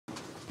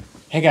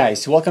Hey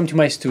guys, welcome to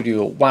my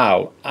studio.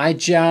 Wow, I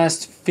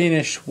just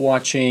finished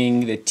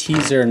watching the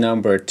teaser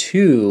number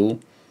 2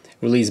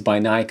 released by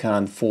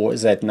Nikon for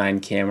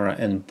Z9 camera,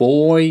 and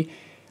boy,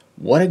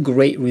 what a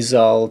great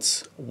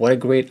results, what a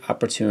great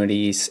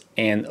opportunities.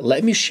 And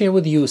let me share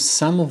with you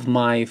some of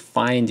my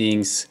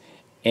findings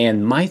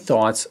and my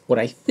thoughts, what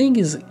I think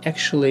is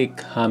actually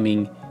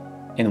coming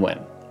and when,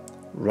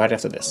 right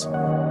after this.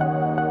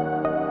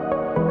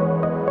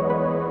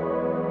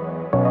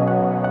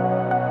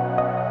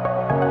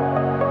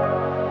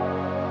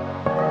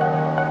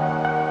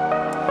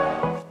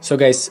 So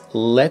guys,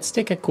 let's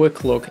take a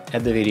quick look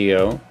at the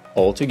video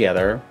all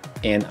together,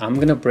 and I'm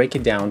gonna break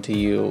it down to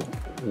you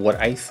what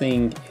I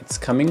think it's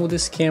coming with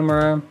this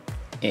camera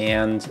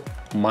and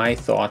my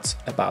thoughts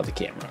about the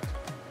camera.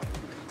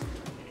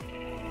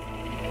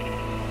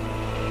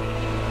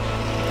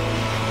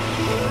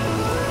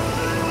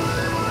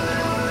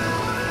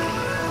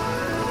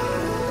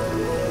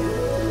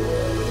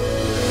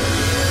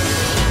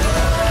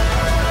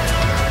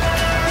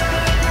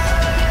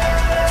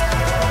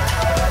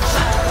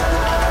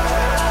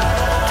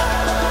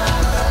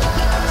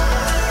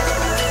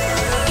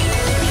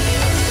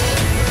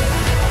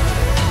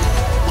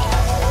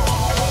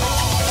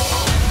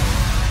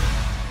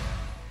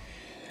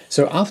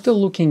 So after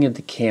looking at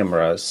the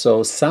camera,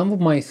 so some of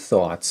my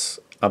thoughts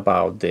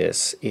about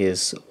this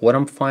is what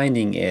I'm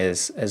finding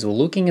is, as we're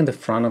looking in the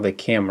front of the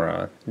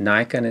camera,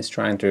 Nikon is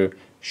trying to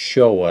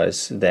show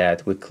us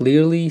that we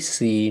clearly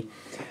see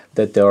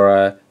that there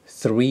are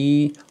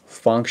 3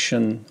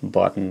 function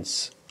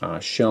buttons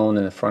shown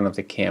in the front of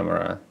the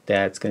camera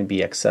that's going to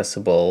be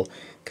accessible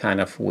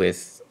kind of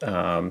with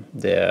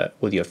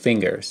your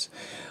fingers.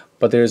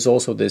 But there's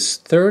also this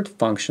 3rd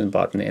function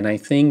button, and I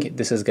think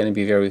this is going to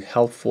be very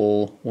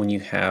helpful when you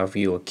have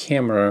your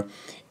camera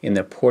in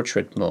the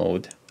portrait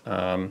mode.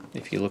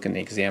 If you look in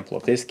the example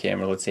of this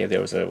camera, let's say if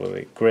there was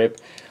a grip,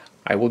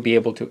 I would be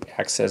able to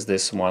access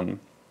this one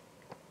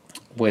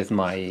with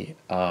my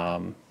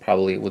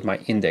probably with my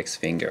index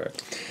finger.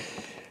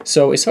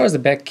 So as far as the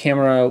back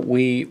camera,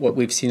 what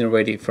we've seen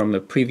already from the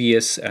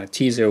previous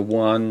teaser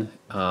 1,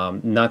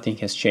 nothing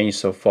has changed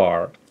so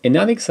far.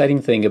 Another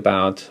exciting thing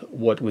about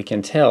what we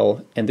can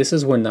tell, and this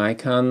is where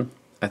Nikon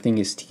I think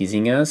is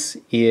teasing us,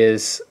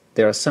 is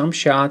there are some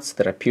shots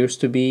that appears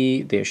to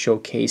be they're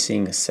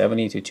showcasing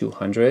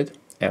 70-200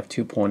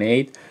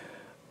 f2.8,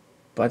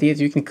 but yet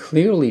you can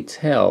clearly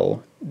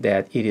tell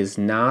that it is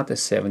not a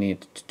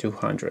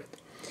 70-200.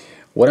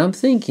 What I'm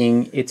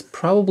thinking, it's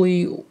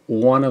probably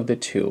one of the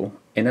two,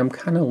 and I'm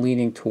kind of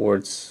leaning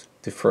towards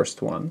the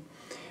first one.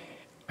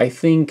 I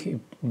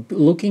think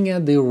looking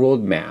at the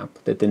roadmap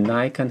that the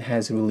Nikon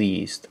has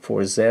released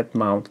for Z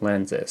mount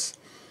lenses,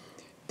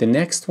 the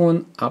next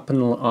one up in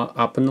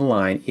the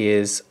line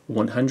is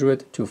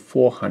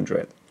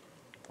 100-400,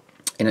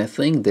 and I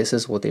think this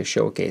is what they're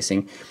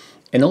showcasing.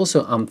 And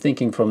also I'm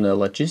thinking from the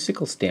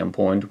logistical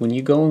standpoint, when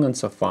you're going on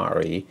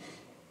safari,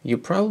 you're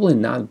probably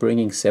not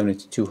bringing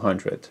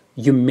 70-200.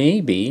 You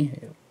may be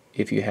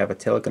if you have a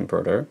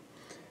teleconverter,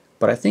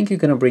 but I think you're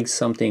going to bring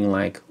something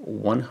like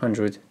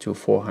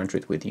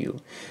 100-400 with you.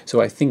 So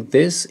I think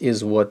this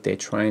is what they're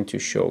trying to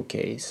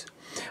showcase.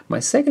 My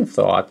second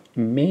thought,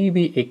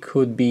 maybe it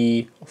could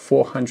be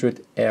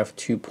 400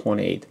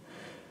 f2.8,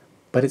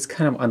 but it's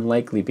kind of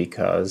unlikely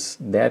because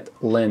that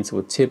lens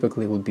would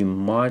typically be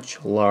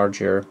much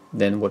larger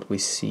than what we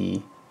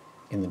see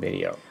in the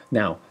video.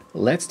 Now,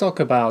 let's talk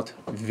about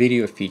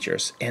video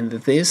features, and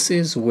this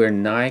is where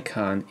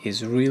Nikon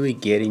is really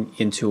getting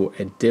into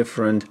a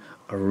different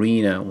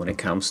arena when it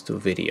comes to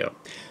video.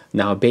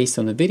 Now, based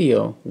on the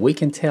video, we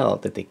can tell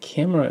that the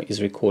camera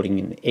is recording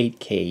in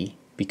 8K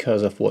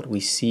because of what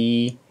we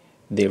see.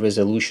 The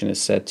resolution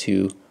is set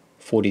to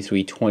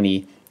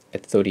 4320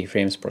 at 30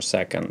 frames per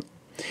second.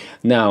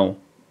 Now,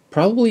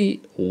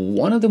 probably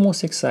one of the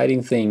most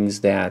exciting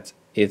things that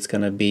it's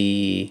gonna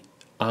be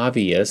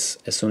obvious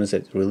as soon as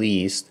it's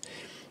released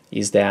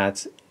is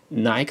that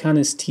Nikon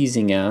is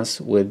teasing us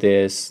with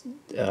this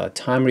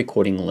time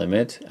recording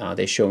limit.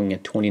 They're showing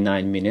at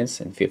 29 minutes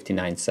and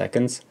 59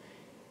 seconds.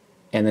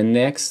 And the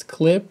next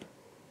clip,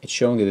 it's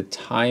showing that the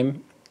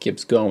time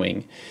keeps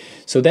going.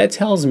 So that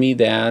tells me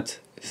that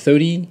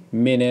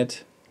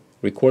 30-minute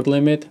record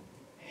limit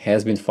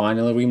has been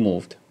finally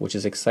removed, which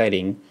is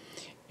exciting.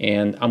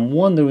 And I'm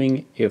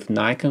wondering if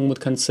Nikon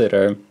would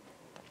consider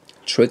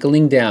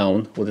trickling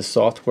down with a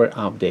software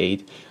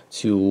update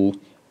to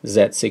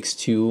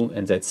Z6 II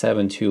and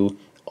Z7 II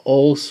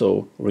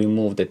also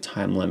remove the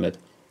time limit,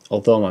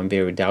 although I'm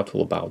very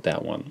doubtful about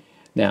that one.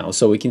 Now,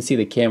 so we can see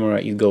the camera,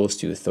 it goes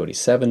to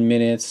 37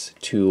 minutes,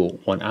 to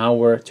 1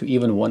 hour, to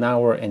even 1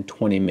 hour and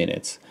 20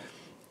 minutes.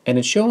 And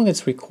it's showing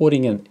it's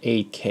recording in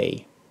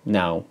 8K.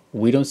 Now,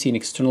 we don't see an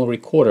external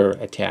recorder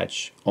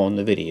attached on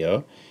the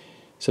video,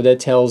 so that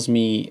tells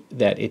me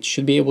that it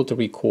should be able to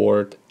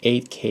record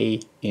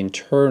 8K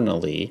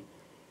internally,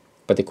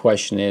 but the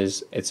question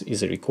is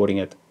it recording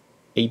at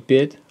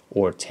 8-bit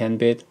or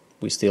 10-bit?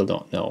 We still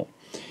don't know.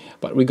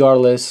 But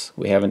regardless,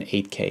 we have an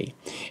 8K.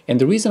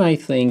 And the reason I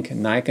think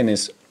Nikon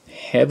is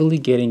heavily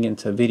getting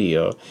into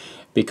video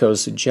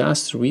because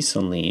just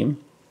recently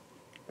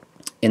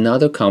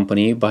another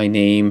company by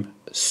name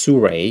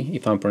Surrey,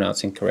 if I'm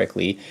pronouncing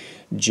correctly,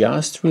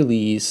 just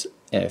released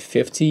a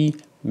 50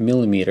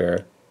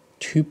 millimeter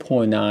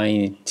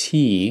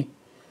 2.9T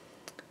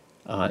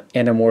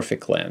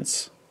anamorphic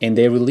lens, and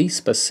they released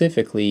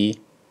specifically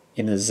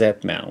in a Z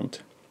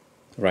mount,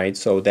 right?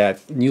 So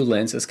that new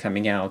lens is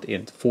coming out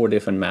in 4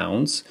 different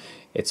mounts.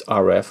 It's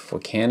RF for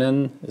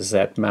Canon,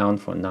 Z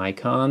mount for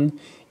Nikon,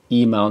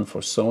 E mount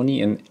for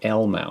Sony, and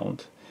L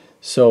mount.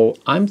 So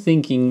I'm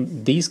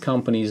thinking these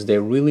companies, they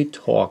really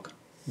talk,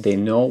 they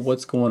know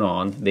what's going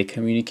on, they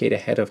communicate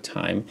ahead of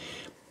time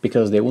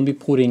because they won't be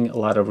putting a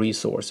lot of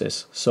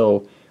resources.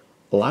 So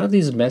a lot of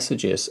these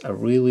messages are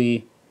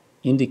really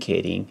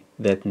indicating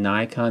that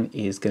Nikon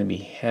is going to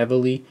be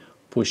heavily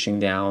pushing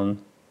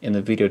down in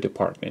the video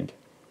department,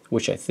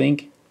 which I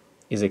think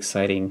is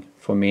exciting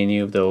for many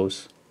of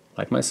those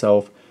like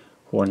myself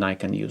who are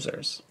Nikon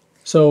users.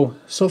 So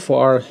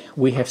far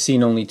we have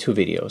seen only 2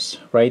 videos,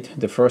 right?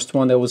 The first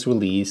one that was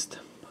released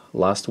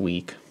last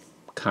week,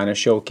 kind of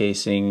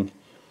showcasing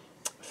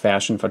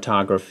fashion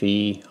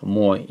photography,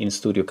 more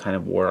in-studio kind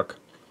of work.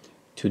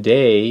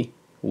 Today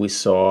we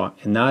saw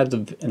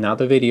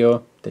another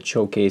video that's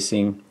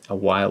showcasing a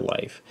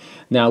wildlife.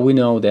 Now we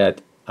know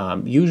that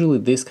usually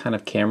this kind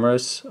of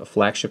cameras,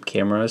 flagship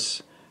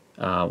cameras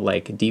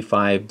like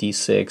D5,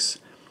 D6,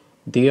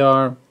 they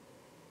are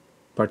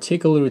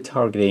particularly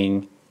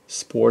targeting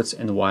sports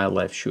and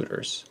wildlife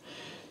shooters.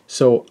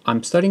 So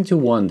I'm starting to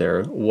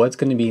wonder what's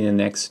going to be in the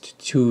next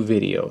 2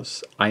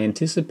 videos. I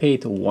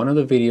anticipate one of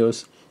the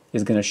videos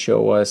is going to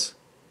show us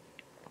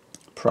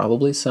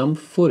probably some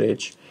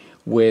footage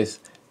with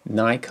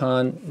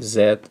Nikon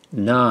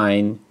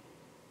Z9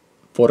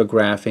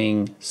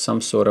 photographing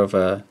some sort of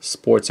a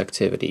sports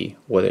activity,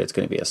 whether it's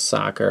going to be a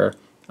soccer,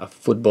 a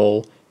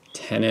football,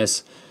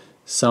 tennis,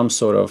 some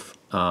sort of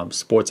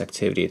sports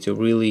activity to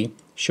really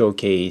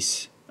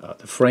showcase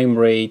the frame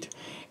rate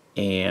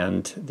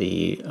and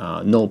the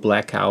no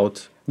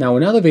blackout. Now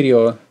another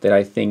video that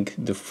I think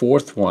the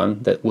 4th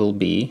one that will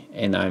be,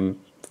 and I'm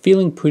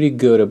feeling pretty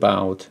good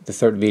about the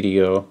 3rd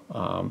video,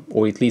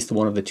 or at least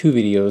one of the 2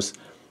 videos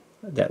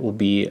that will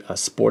be a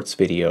sports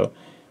video.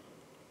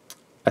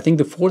 I think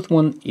the 4th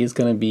one is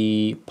going to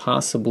be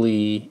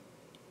possibly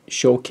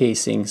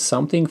showcasing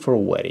something for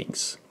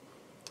weddings.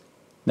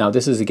 Now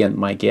this is again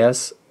my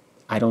guess.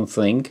 I don't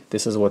think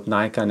this is what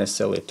Nikon is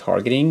necessarily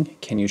targeting.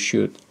 Can you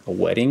shoot a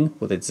wedding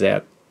with a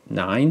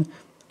Z9?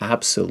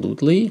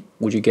 Absolutely.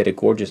 Would you get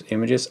gorgeous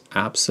images?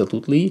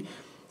 Absolutely.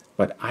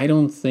 But I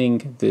don't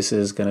think this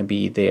is going to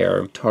be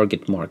their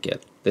target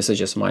market. This is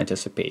just my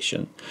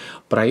anticipation.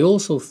 But I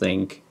also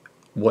think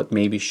what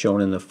may be shown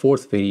in the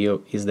 4th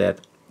video is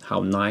that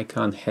how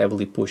Nikon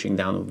heavily pushing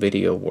down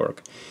video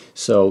work.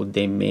 So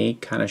they may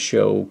kind of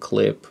show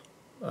clip,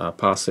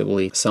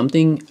 possibly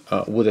something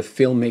with the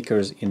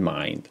filmmakers in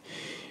mind,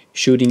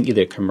 shooting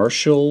either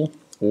commercial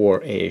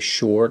or a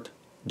short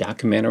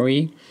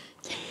documentary.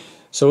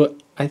 So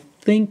I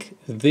think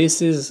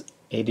this is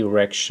a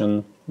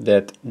direction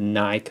that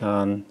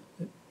Nikon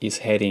is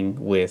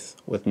heading with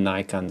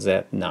Nikon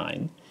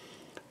Z9,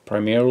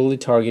 primarily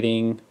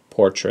targeting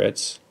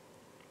portraits,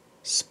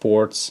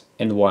 sports,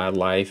 and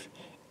wildlife.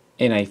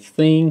 And I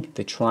think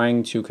they're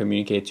trying to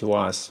communicate to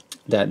us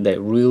that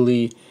they're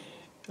really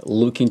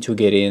looking to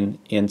get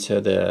into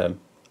the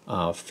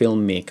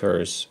filmmaking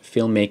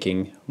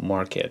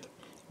market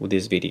with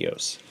these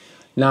videos.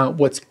 Now,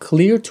 what's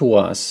clear to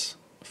us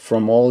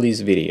from all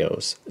these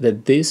videos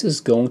that this is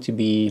going to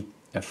be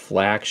a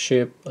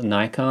flagship,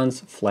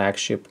 Nikon's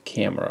flagship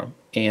camera.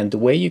 And the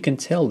way you can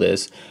tell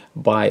this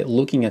by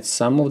looking at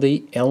some of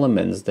the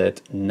elements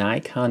that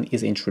Nikon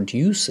is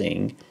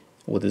introducing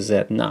with the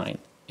Z9.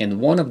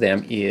 And one of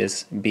them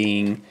is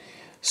being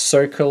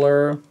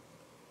circular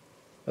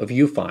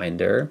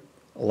viewfinder,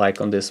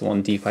 like on this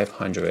one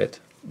D500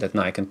 that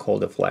Nikon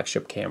called the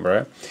flagship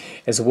camera,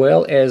 as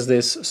well as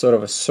this sort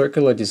of a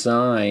circular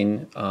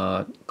design,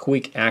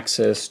 quick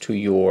access to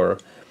your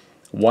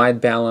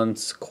white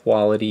balance,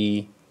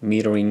 quality,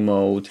 metering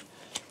mode.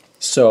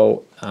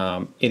 So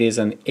it is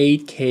an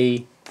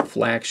 8K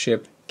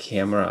flagship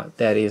camera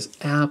that is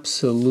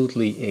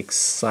absolutely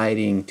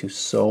exciting to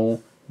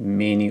so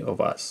many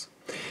of us.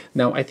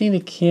 Now I think the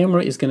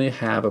camera is going to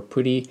have a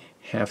pretty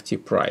hefty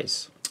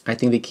price. I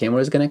think the camera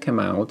is going to come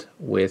out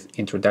with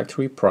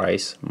introductory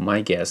price,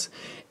 my guess,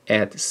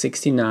 at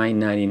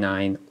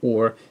 $69.99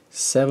 or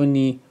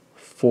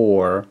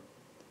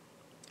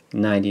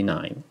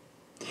 $74.99.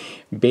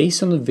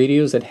 Based on the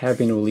videos that have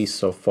been released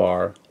so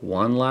far,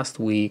 one last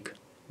week,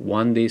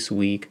 one this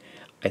week,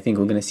 I think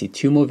we're going to see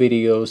 2 more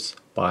videos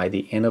by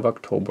the end of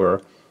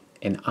October.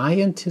 And I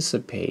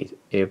anticipate,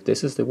 if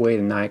this is the way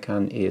the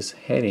Nikon is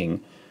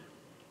heading,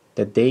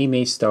 that they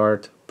may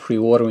start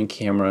pre-ordering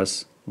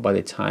cameras by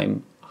the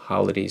time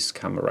holidays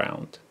come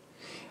around.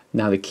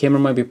 Now the camera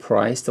might be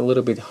priced a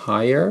little bit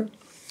higher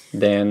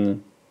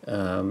than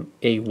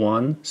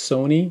A1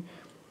 Sony,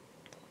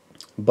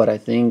 but I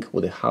think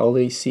with the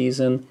holiday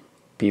season,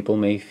 people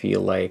may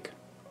feel like,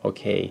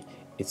 okay,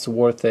 it's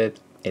worth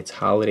it. it's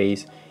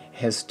holidays,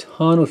 has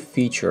ton of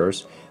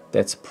features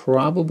that's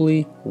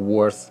probably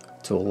worth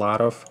to a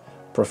lot of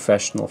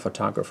professional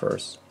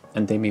photographers,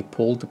 and they may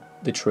pull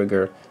the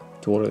trigger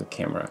to order the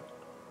camera.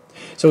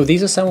 So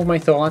these are some of my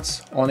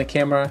thoughts on the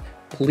camera.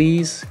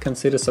 Please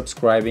consider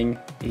subscribing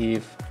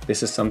if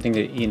this is something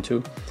that you're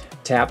into.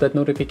 Tap that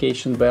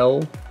notification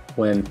bell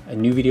when a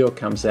new video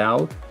comes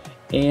out,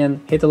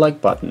 and hit the like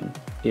button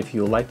if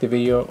you like the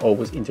video or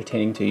was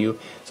entertaining to you,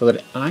 so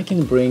that I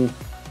can bring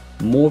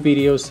more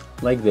videos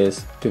like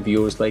this to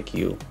viewers like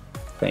you.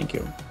 Thank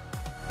you.